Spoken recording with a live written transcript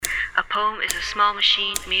A poem is a small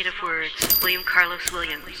machine made of words. William Carlos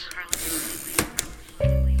Williams.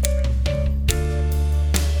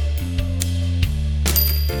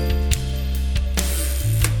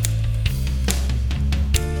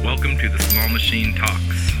 Welcome to the Small Machine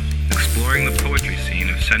Talks, exploring the poetry scene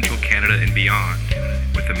of Central Canada and beyond,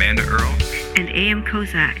 with Amanda Earl and A.M.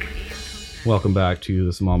 Kozak. Welcome back to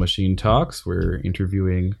the Small Machine Talks. We're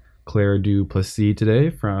interviewing Klara du Plessis today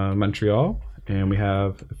from Montreal, and we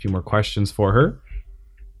have a few more questions for her.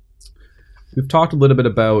 We've talked a little bit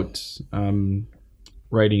about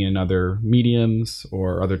writing in other mediums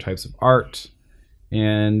or other types of art,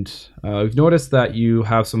 and we've noticed that you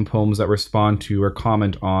have some poems that respond to or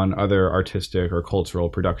comment on other artistic or cultural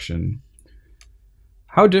production.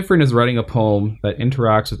 How different is writing a poem that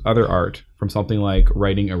interacts with other art from something like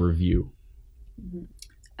writing a review?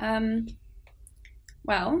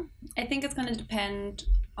 Well, I think it's going to depend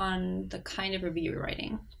on the kind of review you're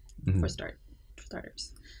writing, for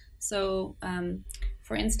starters. So,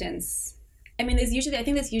 for instance, I think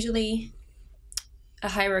there's usually a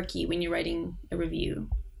hierarchy when you're writing a review,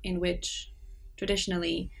 in which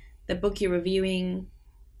traditionally the book you're reviewing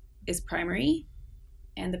is primary,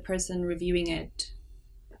 and the person reviewing it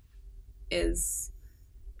is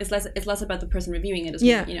less about the person reviewing it as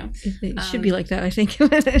well, you know. It should be like that, I think.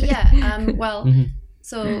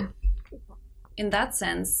 So in that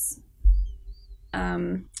sense, sorry,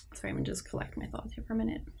 I'm gonna just collect my thoughts here for a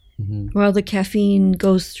minute. While the caffeine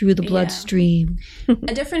goes through the bloodstream.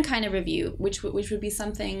 A different kind of review, which would be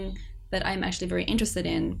something that I'm actually very interested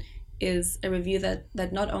in, is a review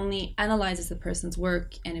that not only analyzes the person's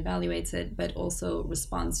work and evaluates it, but also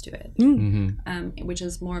responds to it, which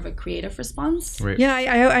is more of a creative response. Right. Yeah,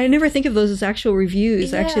 I never think of those as actual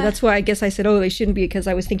reviews. Yeah. Actually, that's why I guess I said, they shouldn't be, because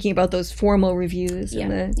I was thinking about those formal reviews in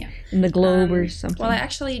the Globe or something. Well, I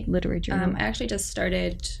actually journal. I actually just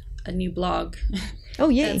started a new blog. Oh,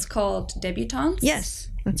 yay. It's called Debutantes. Yes,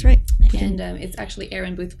 that's right. And it's actually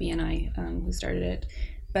Erin Boothby and I who started it.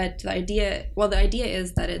 But the idea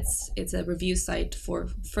is that it's a review site for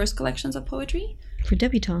first collections of poetry. For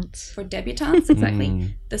debutantes.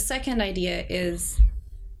 Exactly. The second idea is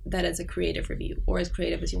that it's a creative review, or as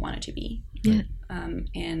creative as you want it to be. Yeah.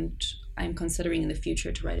 And I'm considering in the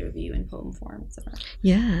future to write a review in poem form, etc.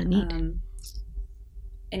 Yeah, neat.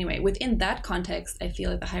 Anyway, within that context, I feel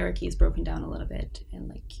like the hierarchy is broken down a little bit, and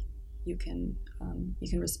like you can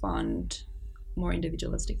respond more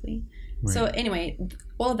individualistically. Right. So anyway,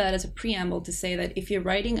 all of that is a preamble to say that if you're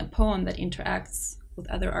writing a poem that interacts with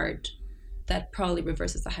other art, that probably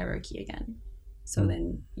reverses the hierarchy again. So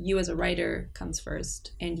then you as a writer comes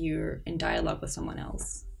first, and you're in dialogue with someone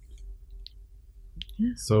else.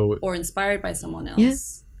 Yeah. Or inspired by someone else. Yeah.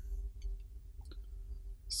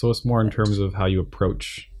 So it's more in terms of how you're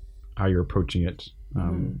approaching it,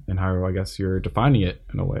 and how, I guess, you're defining it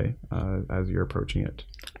in a way as you're approaching it.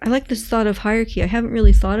 I like this thought of hierarchy. I haven't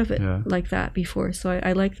really thought of it like that before. So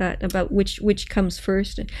I like that about which comes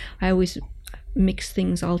first. And I always mix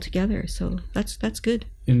things all together. So that's good.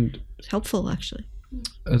 And it's helpful, actually.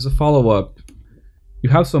 As a follow-up, you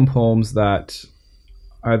have some poems that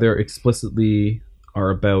either explicitly are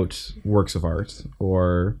about works of art,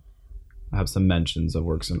 or have some mentions of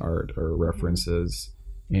works in art or references.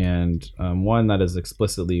 And one that is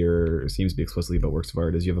explicitly, or seems to be explicitly, about works of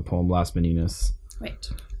art is you have a poem, Las Meninas. Right.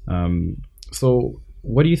 So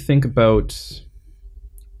what do you think about,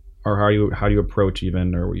 or how do you approach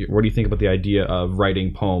even, or what do you think about the idea of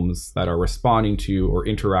writing poems that are responding to or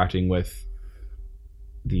interacting with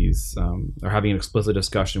these, or having an explicit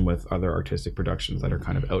discussion with other artistic productions that are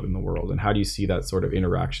kind of out in the world? And how do you see that sort of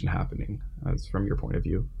interaction happening, as from your point of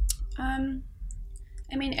view?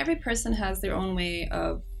 I mean, every person has their own way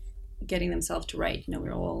of getting themselves to write. You know,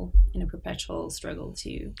 we're all in a perpetual struggle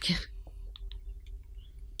to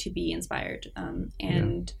be inspired.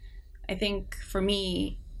 I think for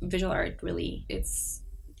me, visual art really, it's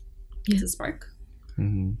a spark. I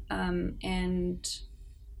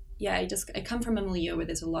come from a milieu where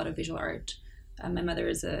there's a lot of visual art. My mother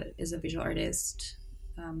is a visual artist.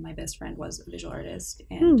 My best friend was a visual artist,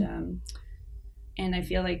 and I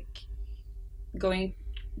feel like going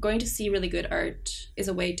to see really good art is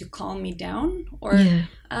a way to calm me down. Or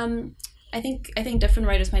I think different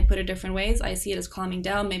writers might put it different ways. I see it as calming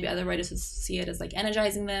down. Maybe other writers would see it as like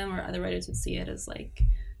energizing them, or other writers would see it as like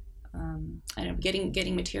I don't know,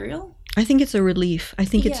 getting material. I think it's a relief.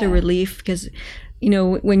 It's a relief because, you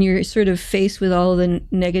know, when you're sort of faced with all the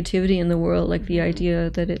negativity in the world, like the idea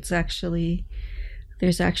that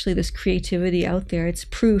there's actually this creativity out there. It's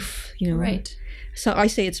proof, you know. Right. So I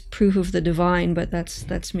say it's proof of the divine, but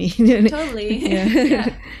that's me. Totally.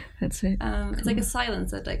 Yeah. That's it. It's like a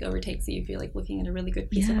silence that like overtakes you if you're like looking at a really good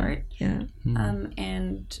piece of art. Yeah.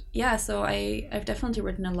 And yeah, so I've definitely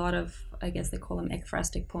written a lot of, I guess they call them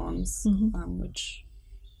ekphrastic poems, which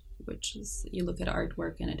is you look at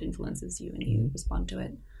artwork and it influences you and you respond to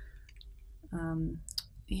it.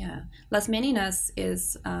 Las Meninas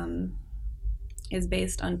is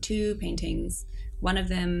based on two paintings. One of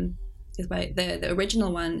them is by the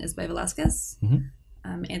original one is by Velázquez.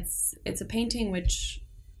 It's a painting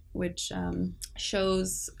which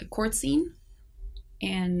shows a court scene,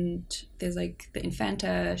 and there's like the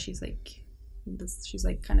Infanta. She's like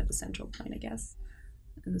kind of the central point, I guess,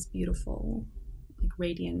 in this beautiful, like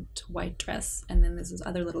radiant white dress, and then there's this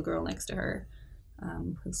other little girl next to her,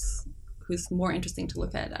 who's more interesting to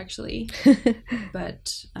look at actually,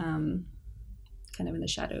 but kind of in the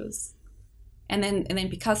shadows. And then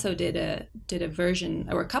Picasso did a version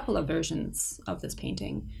or a couple of versions of this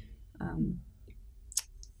painting,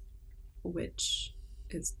 which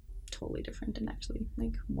is totally different and actually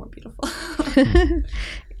like more beautiful.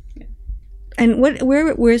 And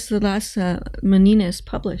where's the Las Meninas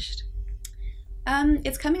published?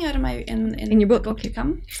 It's coming out in your book. The book to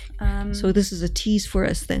come. So this is a tease for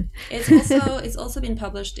us then. It's also been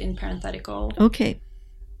published in parenthetical. Okay.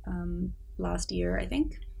 Last year, I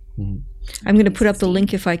think. I'm going to put up the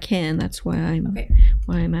link if I can. That's why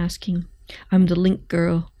I'm asking. I'm the link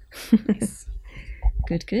girl. Nice.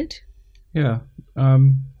 Good. Yeah.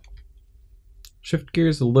 Shift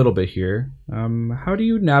gears a little bit here. How do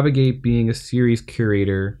you navigate being a series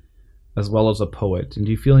curator as well as a poet? And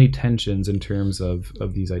do you feel any tensions in terms of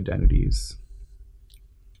these identities?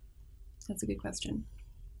 That's a good question.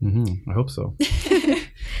 I hope so.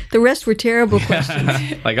 The rest were terrible questions.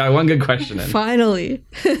 I got one good question in. Finally.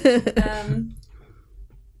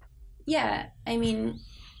 Yeah, I mean,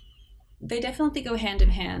 they definitely go hand in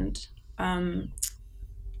hand.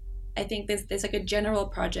 I think there's like a general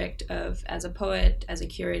project of, as a poet, as a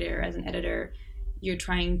curator, as an editor, you're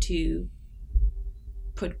trying to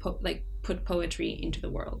put poetry into the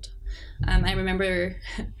world. I remember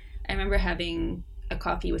having a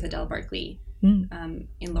coffee with Adele Barkley in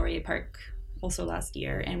Laurier Park also last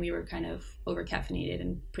year, and we were kind of over caffeinated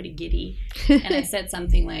and pretty giddy. And I said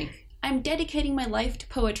something like, "I'm dedicating my life to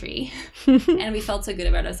poetry," and we felt so good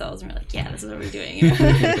about ourselves, and we're like, "Yeah, this is what we're doing."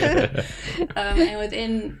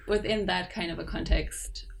 And within that kind of a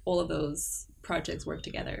context, all of those projects work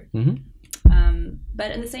together.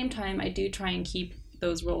 But at the same time, I do try and keep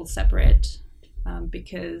those roles separate,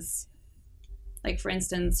 because, like for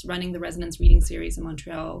instance, running the Resonance Reading Series in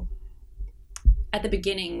Montreal, at the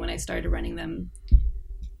beginning when I started running them,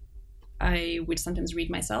 I would sometimes read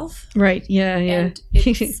myself. Right. Yeah. And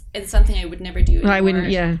it's something I would never do anymore. I wouldn't.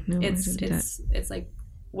 Yeah. No, It's like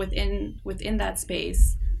within that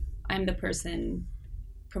space, I'm the person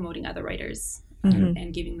promoting other writers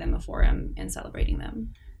and giving them a forum and celebrating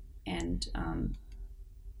them, and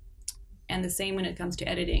the same when it comes to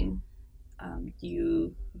editing.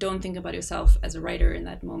 You don't think about yourself as a writer in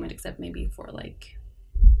that moment, except maybe for like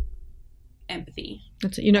empathy.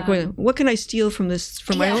 That's it. You're not going, what can I steal from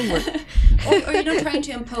my own work? or you're not trying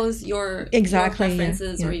to impose your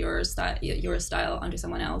preferences or your style onto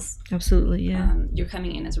someone else. Absolutely, yeah. You're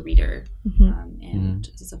coming in as a reader and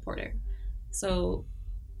as a supporter. So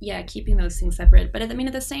yeah, keeping those things separate. But at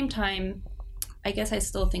the same time, I guess I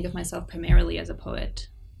still think of myself primarily as a poet.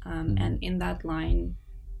 And in that line,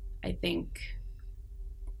 I think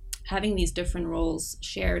having these different roles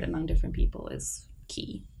shared among different people is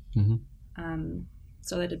key.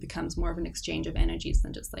 So that it becomes more of an exchange of energies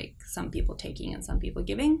than just like some people taking and some people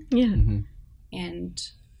giving. Yeah. And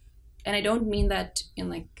I don't mean that in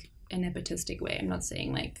like a nepotistic way. I'm not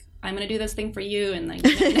saying like, I'm going to do this thing for you and like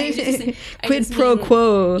quid pro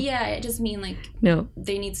quo. Yeah, I just mean like no,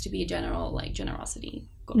 there needs to be a general like generosity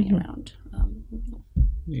going around.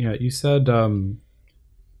 Yeah, you said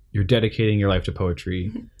you're dedicating your life to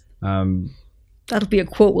poetry. That'll be a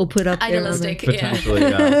quote we'll put up Idealistic, there. Potentially,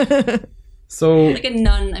 yeah. So like a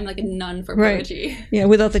nun. I'm like a nun for poetry. Right. Yeah,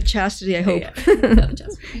 without the chastity, I hope. Yeah, without the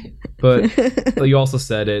chastity. But you also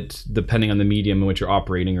said it, depending on the medium in which you're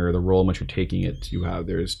operating or the role in which you're taking it,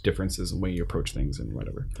 there's differences in the way you approach things and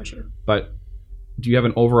whatever. For sure. But do you have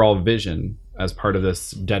an overall vision as part of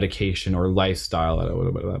this dedication or lifestyle,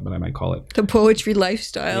 what I might call it? The poetry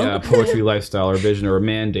lifestyle. Yeah, poetry lifestyle or vision or a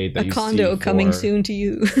mandate that a condo coming soon to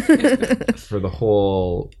you. For the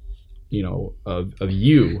whole,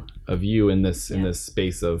 of you in this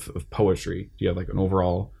space of poetry. Do you have like an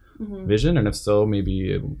overall vision? And if so,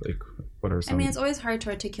 maybe like what are some? It's always hard to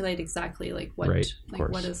articulate exactly like what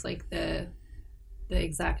what is like the the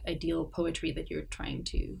exact ideal poetry that you're trying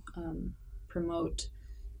to promote.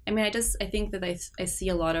 I mean, I think that I see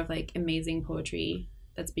a lot of like amazing poetry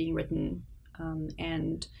that's being written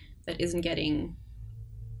and that isn't getting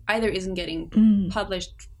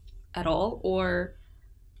published at all, or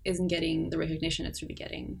isn't getting the recognition it should be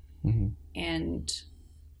getting. And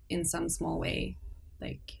in some small way,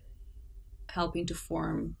 like helping to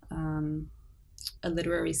form a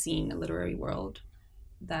literary scene, a literary world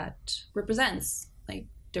that represents like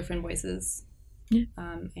different voices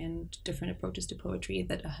and different approaches to poetry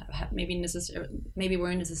that maybe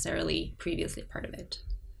weren't necessarily previously part of it.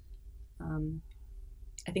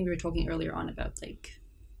 I think we were talking earlier on about like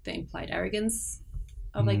the implied arrogance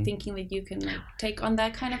of like thinking like you can like take on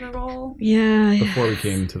that kind of a role. Before we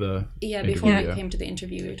came to the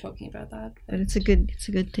interview, we were talking about that. But it's a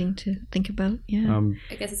good thing to think about.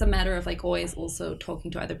 I guess it's a matter of like always also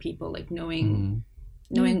talking to other people, like knowing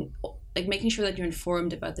like making sure that you're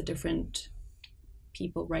informed about the different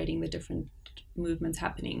people writing, the different movements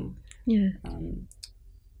happening.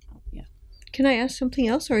 Can I ask something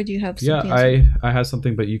else, or do you have something else? else? I have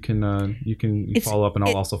something, but you can follow up, and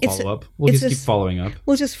I'll also follow up. We'll just keep following up.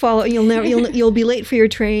 We'll just follow. You'll be late for your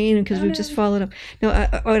train because we've just followed up. No,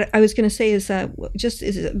 what I was going to say is just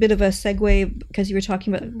is a bit of a segue, because you were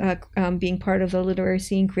talking about being part of the literary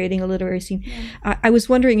scene, creating a literary scene. I was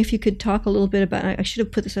wondering if you could talk a little bit about. I should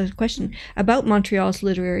have put this as a question about Montreal's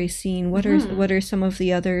literary scene. What are some of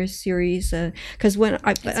the other series? Because very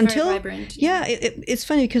vibrant. It's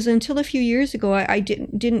funny because until a few years ago, I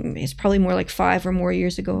didn't. It's probably more like 5 or more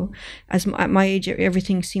years ago. As at my age,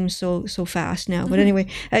 everything seems so fast now. But anyway,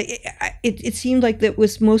 it seemed like that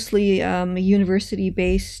was mostly university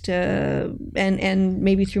based, and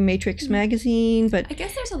maybe through Matrix magazine. But I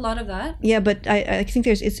guess there's a lot of that. Yeah, but I think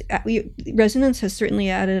Resonance has certainly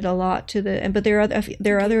added a lot to the. But there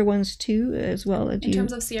are other ones too as well. In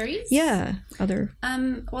terms of series. Yeah, other.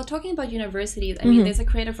 Well, talking about universities, I mean, there's a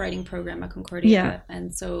creative writing program at Concordia,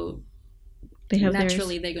 and so.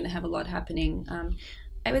 Naturally, they're going to have a lot happening.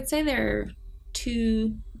 I would say there are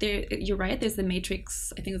two. You're right. There's the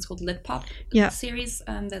Matrix. I think it's called Lit Pop series.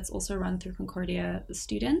 That's also run through Concordia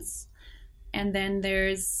students. And then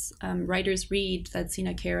there's Writers Read that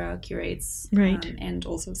Sina Kara curates, and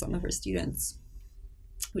also some of her students,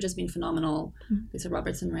 which has been phenomenal. Lisa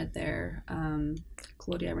Robertson read there.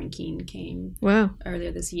 Claudia Rankine came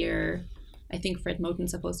earlier this year. I think Fred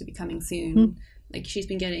Moten's supposed to be coming soon. Like she's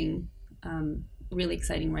been getting really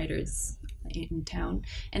exciting writers in town,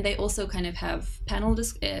 and they also kind of have panel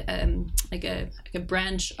like a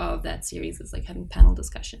branch of that series is like having panel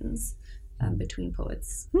discussions between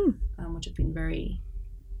poets, which have been very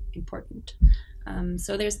important.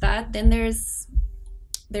 So there's that. Then there's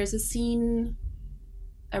a scene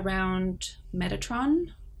around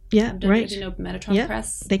Metatron. Yeah, right. You know Metatron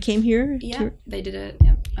Press. They came here. They did it.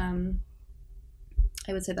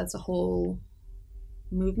 I would say that's a whole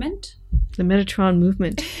movement. The Metatron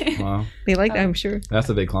movement. Wow. They like that, I'm sure. That's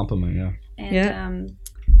a big compliment, yeah. And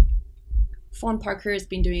Fawn Parker has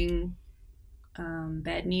been doing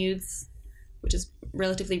Bad News, which is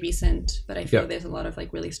relatively recent, but I feel there's a lot of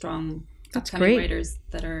like really strong upcoming writers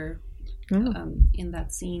that are in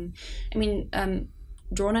that scene. I mean,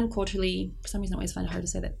 Drawn and Quarterly, for some reason I always find it hard to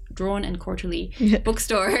say that, Drawn and Quarterly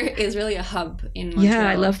bookstore is really a hub in Montreal. Yeah,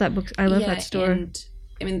 I love that book. I love that store. And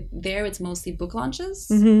I mean, there it's mostly book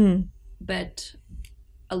launches, but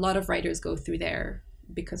a lot of writers go through there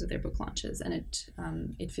because of their book launches, and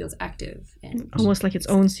it feels active and almost like its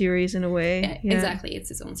own series in a way. Yeah. Exactly,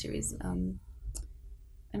 it's its own series.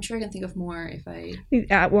 I'm sure I can think of more if I.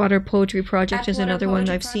 Atwater Poetry Project is another one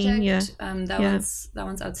I've seen. Yeah, that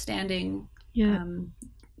one's outstanding. Yeah,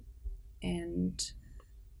 and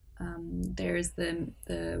there's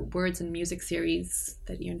the Words and Music series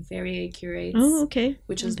that Ian Ferrier curates. Oh, okay.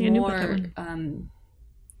 Which is more.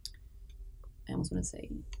 I almost want to say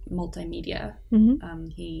multimedia.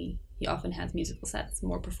 He often has musical sets,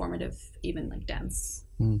 more performative, even like dance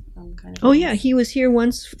kind of. Oh yeah, he was here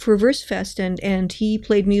once for Verse Fest, and he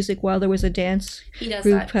played music while there was a dance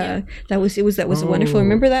group. That was wonderful.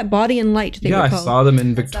 Remember that Body and Light? I saw them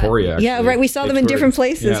in Victoria. Actually. Yeah, right. We saw them in different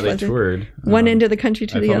places. Yeah, they toured one end of the country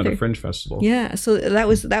to the other. At a Fringe festival. Yeah, so that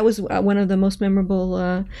was one of the most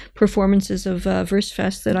memorable performances of Verse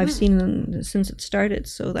Fest that I've seen since it started.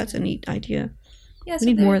 So that's a neat idea. Yeah, we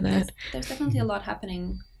need more of that. There's definitely a lot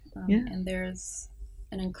happening. And there's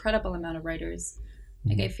an incredible amount of writers.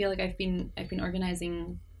 Like I feel like I've been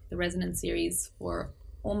organizing the Resonance series for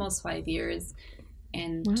almost 5 years,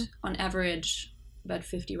 and on average, about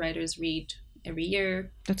 50 writers read every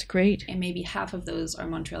year. That's great. And maybe half of those are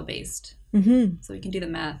Montreal based. So we can do the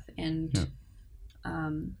math, and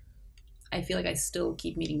I feel like I still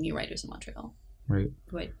keep meeting new writers in Montreal, Right.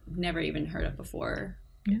 who I'd never even heard of before.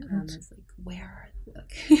 Yeah, It's like, where are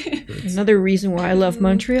they? another reason why I love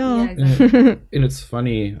Montreal. Yeah, exactly. And it's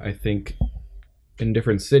funny, I think, in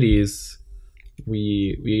different cities,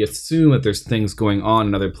 we assume that there's things going on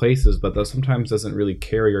in other places, but that sometimes doesn't really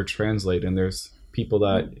carry or translate. And there's people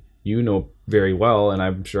that you know very well, and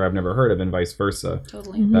I'm sure I've never heard of, and vice versa,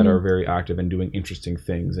 Totally. that are very active and doing interesting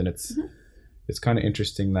things. And it's kind of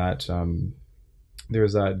interesting that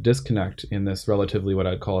there's a disconnect in this relatively what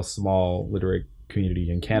I'd call a small literary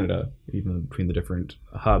community in Canada, even between the different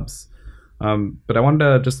hubs. But I wanted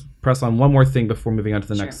to just press on one more thing before moving on to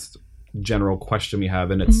the next general question we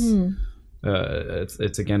have, and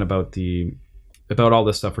it's again about all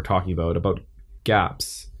this stuff we're talking about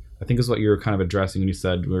gaps. I think is what you're kind of addressing when you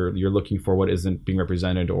said you're looking for what isn't being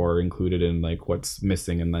represented or included in like what's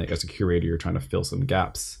missing, and like as a curator you're trying to fill some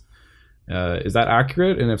gaps. Is that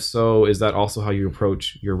accurate? And if so, is that also how you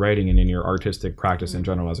approach your writing and in your artistic practice in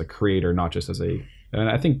general as a creator, not just as a, and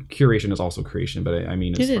I think curation is also creation, but I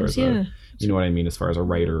mean, as far as a, you know what I mean, as far as a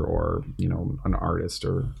writer or, you know, an artist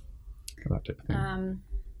or that type of thing.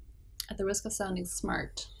 At the risk of sounding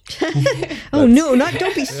smart. Oh no,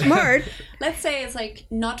 don't be smart. Let's say it's like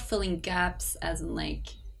not filling gaps as in like,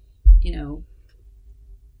 you know,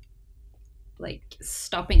 like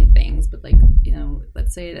stopping things, but like, you know,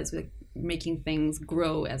 let's say it as like making things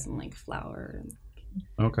grow as in like flower.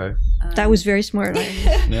 Okay. That was very smart.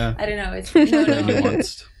 Yeah. I don't know. It's no.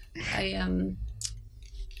 Nuanced. I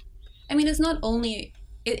mean, it's not only,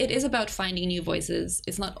 it is about finding new voices.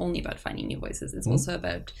 It's not only about finding new voices. It's also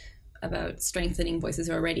about strengthening voices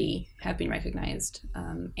who already have been recognized,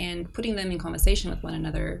 and putting them in conversation with one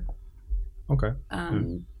another. Okay.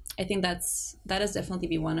 I think that has definitely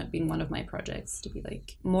been one of my projects, to be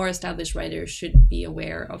like, more established writers should be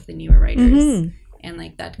aware of the newer writers, and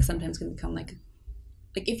like that sometimes can become like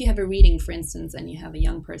if you have a reading, for instance, and you have a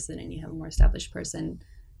young person and you have a more established person,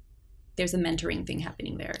 there's a mentoring thing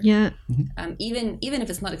happening there. Yeah. Even if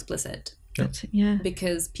it's not explicit. That's it. Yeah.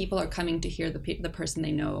 Because people are coming to hear the person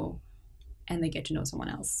they know, and they get to know someone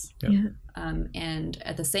else. Yeah. And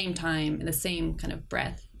at the same time, in the same kind of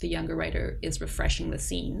breath, the younger writer is refreshing the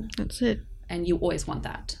scene. That's it. And you always want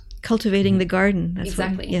that. Cultivating the garden. That's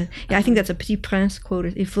Exactly. Yeah. I think that's a Petit Prince quote.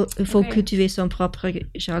 Il faut cultiver son propre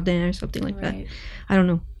jardin or something like that. I don't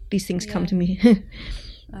know. These things come to me.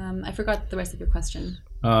 I forgot the rest of your question.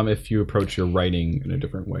 If you approach your writing in a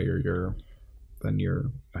different way, or than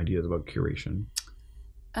your ideas about curation.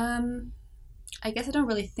 I guess I don't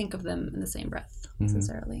really think of them in the same breath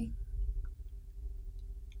necessarily.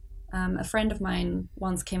 A friend of mine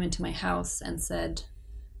once came into my house and said,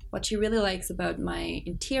 what she really likes about my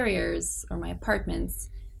interiors or my apartments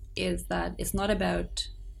is that it's not about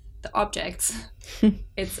the objects.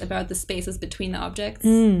 It's about the spaces between the objects.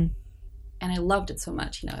 And I loved it so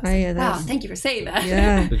much, you know. Wow, thank you for saying that.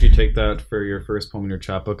 Yeah. Did you take that for your first poem in your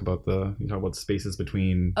chapbook about you talk about spaces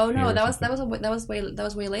between? Oh no, that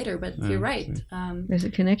was way later. But you're right. There's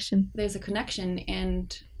a connection. There's a connection,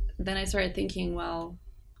 and then I started thinking, well,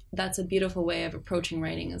 that's a beautiful way of approaching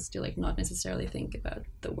writing, is to like not necessarily think about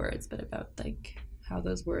the words, but about like how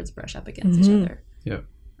those words brush up against each other. Yeah.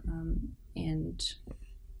 And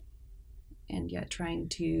yeah, trying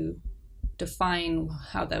to define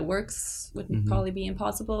how that works would probably be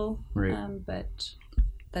impossible. Right. But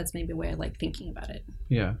that's maybe a way I like thinking about it.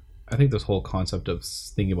 Yeah. I think this whole concept of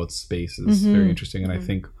thinking about space is very interesting. And I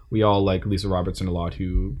think we all like Lisa Robertson a lot,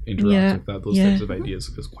 who interacts with those types of ideas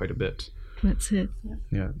is quite a bit. That's it.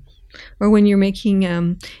 Yeah. Or when you're making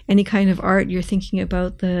any kind of art, you're thinking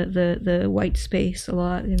about the white space a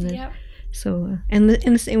lot. So and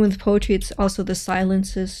the same with poetry, it's also the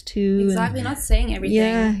silences too. Exactly, not saying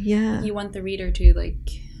everything. Yeah. You want the reader to like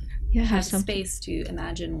have something. space to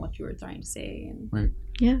imagine what you were trying to say. Right.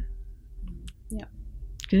 Yeah. Yeah.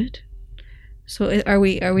 Good. So are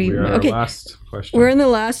we We're okay? Our last question. We're in the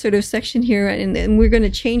last sort of section here, and we're going to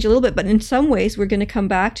change a little bit, but in some ways we're going to come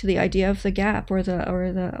back to the idea of the gap or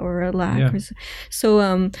a lack. Yeah.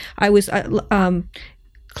 So I was.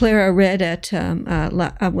 Klara read at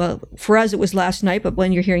well, for us it was last night, but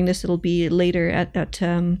when you're hearing this, it'll be later at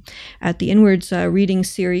the Inwards reading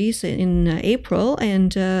series in April,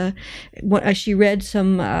 and she read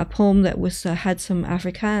some poem that was had some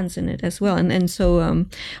Afrikaans in it as well, and so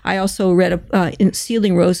I also read in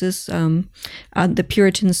Sealing Roses, the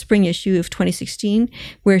Puritan Spring issue of 2016,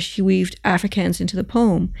 where she weaved Afrikaans into the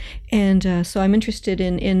poem, and so I'm interested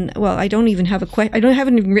in well, I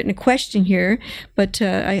haven't even written a question here, but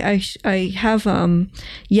I have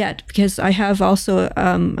yet, because I have also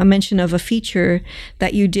a mention of a feature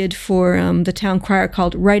that you did for the town crier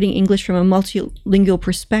called "Writing English from a Multilingual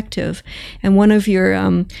Perspective," and one of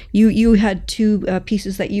your you had two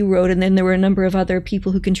pieces that you wrote, and then there were a number of other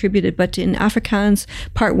people who contributed. But in Afrikaans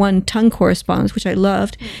Part 1, tongue correspondence, which I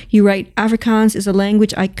loved, you write, "Afrikaans is a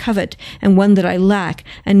language I covet and one that I lack,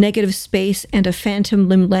 a negative space and a phantom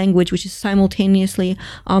limb language which is simultaneously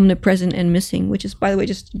omnipresent and missing," which is, by the way,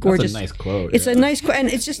 just gorgeous. That's a nice quote. It's a nice quote, and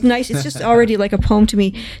it's just nice. It's just already like a poem to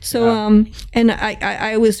me. So, and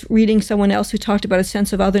I was reading someone else who talked about a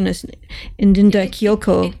sense of otherness in Dinda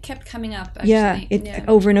Kyoko. It kept coming up, actually.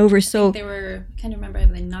 Over and over. I So think there were, I can't remember,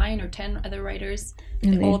 like 9 or 10 other writers.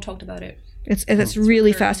 They all talked about it. It's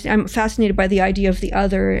really fascinating. I'm fascinated by the idea of the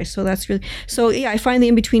other. So that's really, so yeah, I find the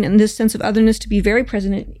in-between and this sense of otherness to be very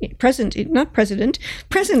present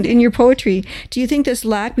in your poetry. Do you think this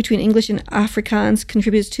lack between English and Afrikaans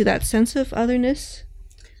contributes to that sense of otherness?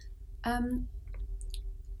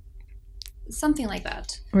 Something like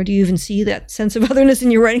that. Or do you even see that sense of otherness in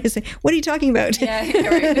your writing and say, what are you talking about? Yeah,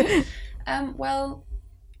 right. Well,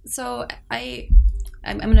 so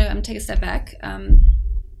I'm gonna take a step back.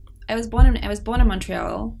 I was born in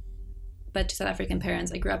Montreal, but to South African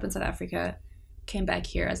parents. I grew up in South Africa, came back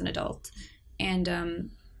here as an adult, and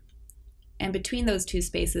between those two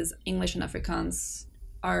spaces, English and Afrikaans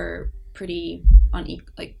are pretty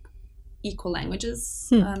equal languages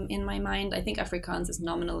in my mind. I think Afrikaans is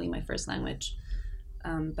nominally my first language,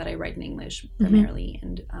 but I write in English primarily,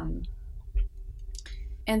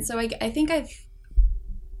 and so I think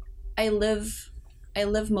I live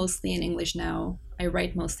mostly in English now. I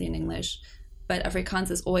write mostly in English, but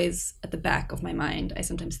Afrikaans is always at the back of my mind. I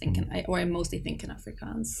sometimes think I mostly think in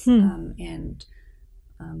Afrikaans, and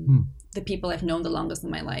the people I've known the longest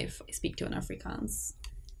in my life, I speak to in Afrikaans,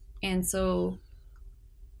 and so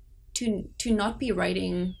to not be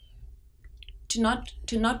writing,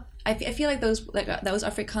 I feel like those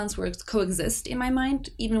Afrikaans words coexist in my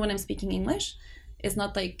mind, even when I'm speaking English. It's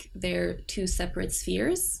not like they're two separate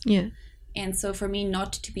spheres. Yeah. And so for me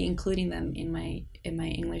not to be including them in my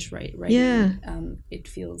English writing, it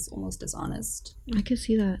feels almost dishonest. I can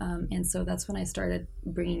see that. And so that's when I started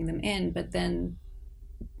bringing them in. But then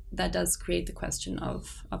that does create the question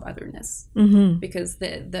of otherness, because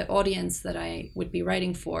the audience that I would be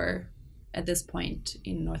writing for at this point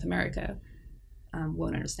in North America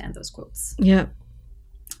won't understand those quotes. Yeah.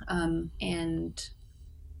 And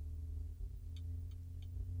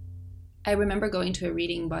I remember going to a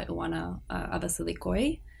reading by Oana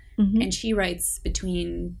Abasilikoi, and she writes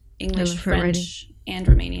between English, French, and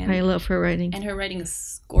Romanian. I love her writing. And her writing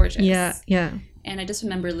is gorgeous. Yeah, yeah. And I just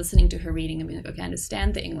remember listening to her reading and being like, okay, I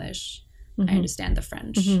understand the English, I understand the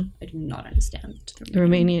French, I do not understand the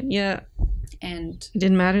Romanian. Yeah. And it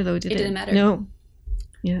didn't matter though, did it? It didn't matter. No.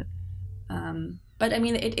 Yeah. But I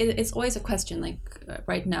mean, it's always a question, like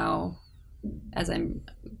right now, as I'm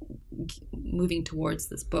moving towards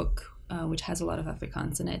this book, which has a lot of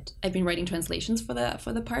Afrikaans in it. I've been writing translations for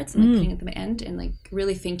the parts and putting it at the end, and like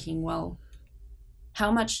really thinking, well,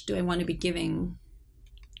 how much do I want to be giving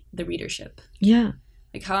the readership? Yeah.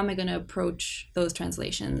 Like, how am I going to approach those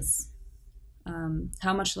translations?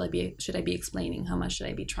 How much should I be explaining? How much should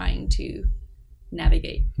I be trying to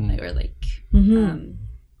navigate, or like? It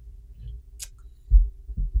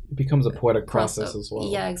becomes a poetic process as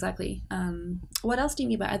well. Yeah, exactly. What else do you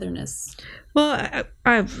mean by otherness? Well,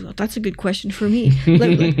 that's a good question for me.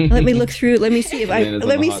 Let me look through. Let me see if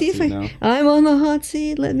I'm on the hot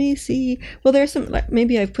seat. Let me see. Well, there's some.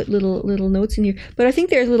 Maybe I've put little notes in here, but I think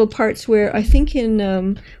there's little parts where I think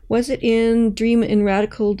in was it in Dream in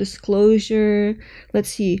Radical Disclosure? Let's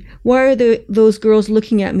see. Why are those girls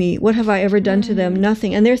looking at me? What have I ever done to them?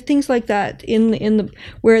 Nothing. And there's things like that in the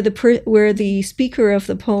where the speaker of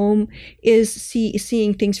the poem is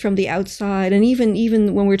seeing things from the outside, and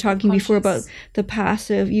even when we were talking before about the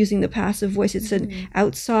passive, using the passive voice, it's an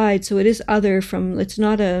outside, so it is other from. It's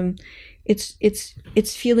not a.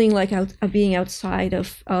 It's feeling like being outside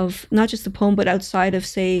of not just the poem, but outside of,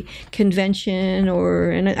 say, convention,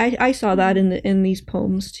 and I saw that in these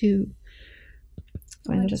poems too.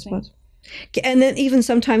 And then even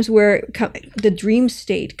sometimes where the dream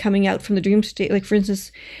state, coming out from the dream state, like for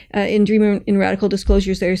instance, in Dream in Radical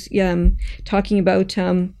Disclosures, there's talking about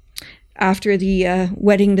after the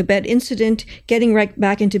wetting the bed incident, getting right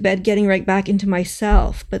back into bed, getting right back into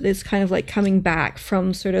myself. But it's kind of like coming back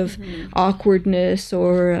from sort of awkwardness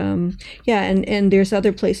or, and there's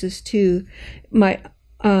other places too.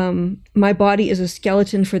 my body is a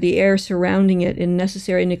skeleton for the air surrounding it in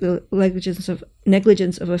necessary negligence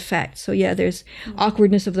of effect. So yeah, there's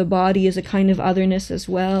awkwardness of the body is a kind of otherness as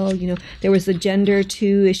well. There was the gender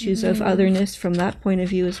too, issues of otherness from that point of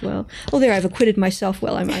view as well. Oh, there, I've acquitted myself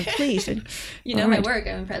well. I'm pleased. My work.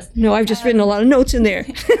 I'm impressed. No, I've just written a lot of notes in there.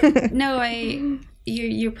 No,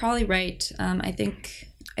 you're probably right. I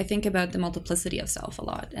think about the multiplicity of self a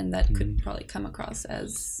lot, and that could probably come across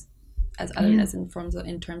as otherness in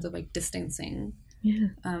terms of like distancing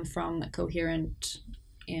from a coherent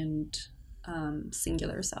and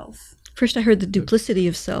singular self. First, I heard the duplicity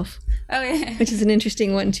of self, which is an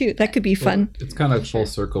interesting one too. That could be fun. It's kind of full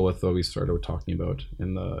circle with what we started talking about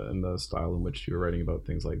in the style in which you were writing about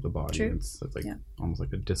things like the body. True. It's like almost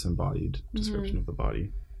like a disembodied description of the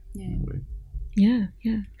body. Yeah.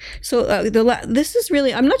 So this is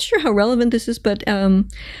really, I'm not sure how relevant this is, but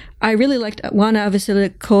I really liked Juana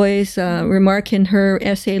Vasilikoy's remark in her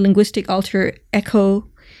essay, Linguistic Alter Eco,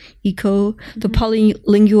 the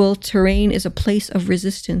polylingual terrain is a place of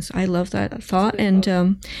resistance. I love that thought. And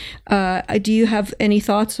do you have any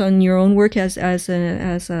thoughts on your own work as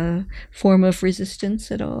a form of resistance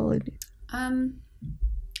at all? I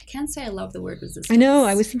can't say I love the word resistance. I know.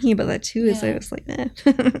 I was thinking about that too. As I was like,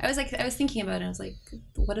 I was thinking about it. And I was like,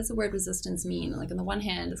 what does the word resistance mean? Like on the one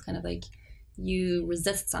hand, it's kind of like you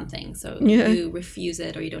resist something, so you refuse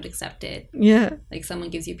it or you don't accept it. Yeah. Like someone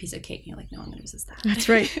gives you a piece of cake, and you're like, no, I'm going to resist that. That's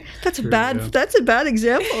right. That's a bad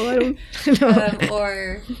example. I don't know.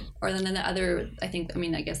 Or then the other, I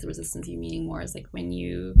guess the resistance you meaning more is like when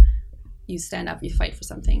you stand up, you fight for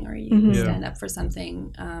something, or you stand up for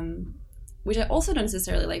something. Which I also don't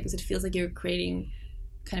necessarily like, because it feels like you're creating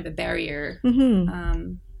kind of a barrier.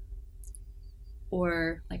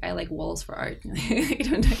 Or like I like walls for art.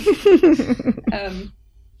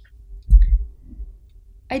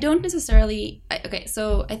 I don't necessarily.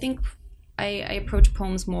 So I think I approach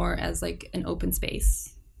poems more as like an open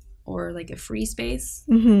space, or like a free space,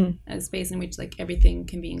 a space in which like everything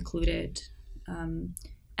can be included. And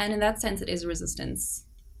in that sense, it is a resistance,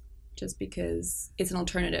 just because it's an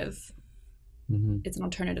alternative. It's an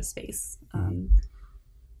alternative space.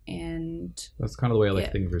 And that's kind of the way I like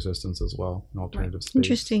to think of resistance as well, an alternative space.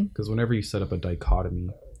 Interesting. Because whenever you set up a dichotomy,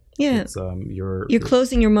 it's, you're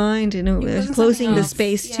closing your mind, closing the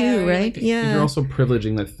space too, right? You're also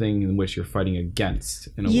privileging that thing in which you're fighting against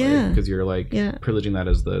in a way, because you're like privileging that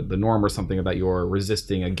as the norm or something that you're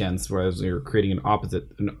resisting against, whereas you're creating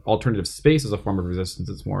an alternative space as a form of resistance.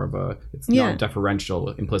 It's more of it's not deferential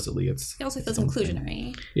implicitly. It also feels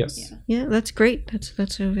inclusionary. Yes. Yeah, that's great.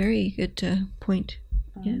 That's a very good point.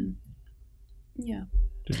 Did you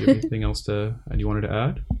have anything else you wanted to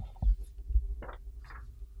add?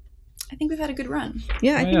 I think we've had a good run.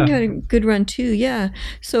 Yeah, I think we had a good run too. Yeah.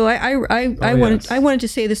 So I wanted to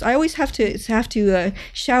say this. I always have to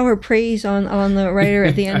shower praise on the writer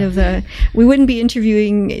at the end of the. We wouldn't be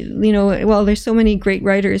interviewing, well, there's so many great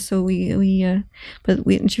writers, so we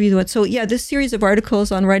interview the one. So yeah, this series of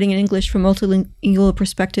articles on writing in English from multilingual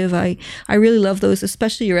perspective, I really love those,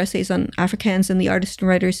 especially your essays on Afrikaans and the artists and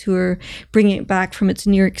writers who are bringing it back from its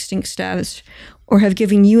near extinct status, or have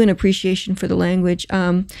given you an appreciation for the language.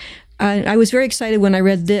 I was very excited when I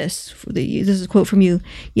read this. This is a quote from you.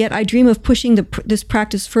 Yet I dream of pushing this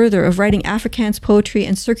practice further, of writing Afrikaans poetry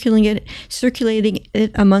and circulating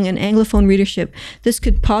it among an Anglophone readership. This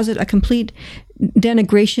could posit a complete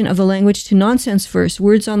denigration of the language to nonsense verse,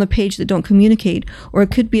 words on the page that don't communicate, or it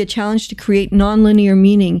could be a challenge to create non-linear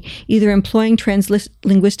meaning, either employing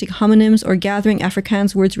translinguistic homonyms or gathering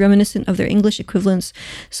Afrikaans words reminiscent of their English equivalents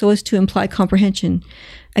so as to imply comprehension.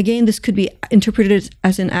 Again, this could be interpreted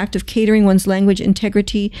as an act of catering one's language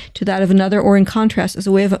integrity to that of another, or in contrast, as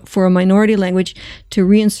a way for a minority language to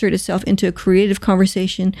reinsert itself into a creative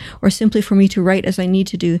conversation, or simply for me to write as I need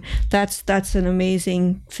to do. That's an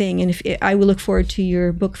amazing thing, and I will look forward to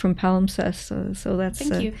your book from Palimpsest. So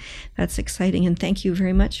thank you. That's exciting, and thank you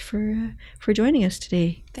very much for joining us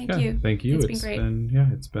today. Thank you. Thank you. It's been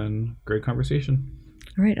great. It's been a great conversation.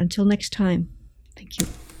 All right. Until next time. Thank you.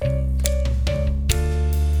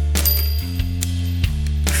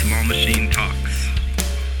 Small Machine Talks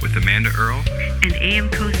with Amanda Earl and A.M.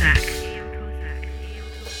 Kozak.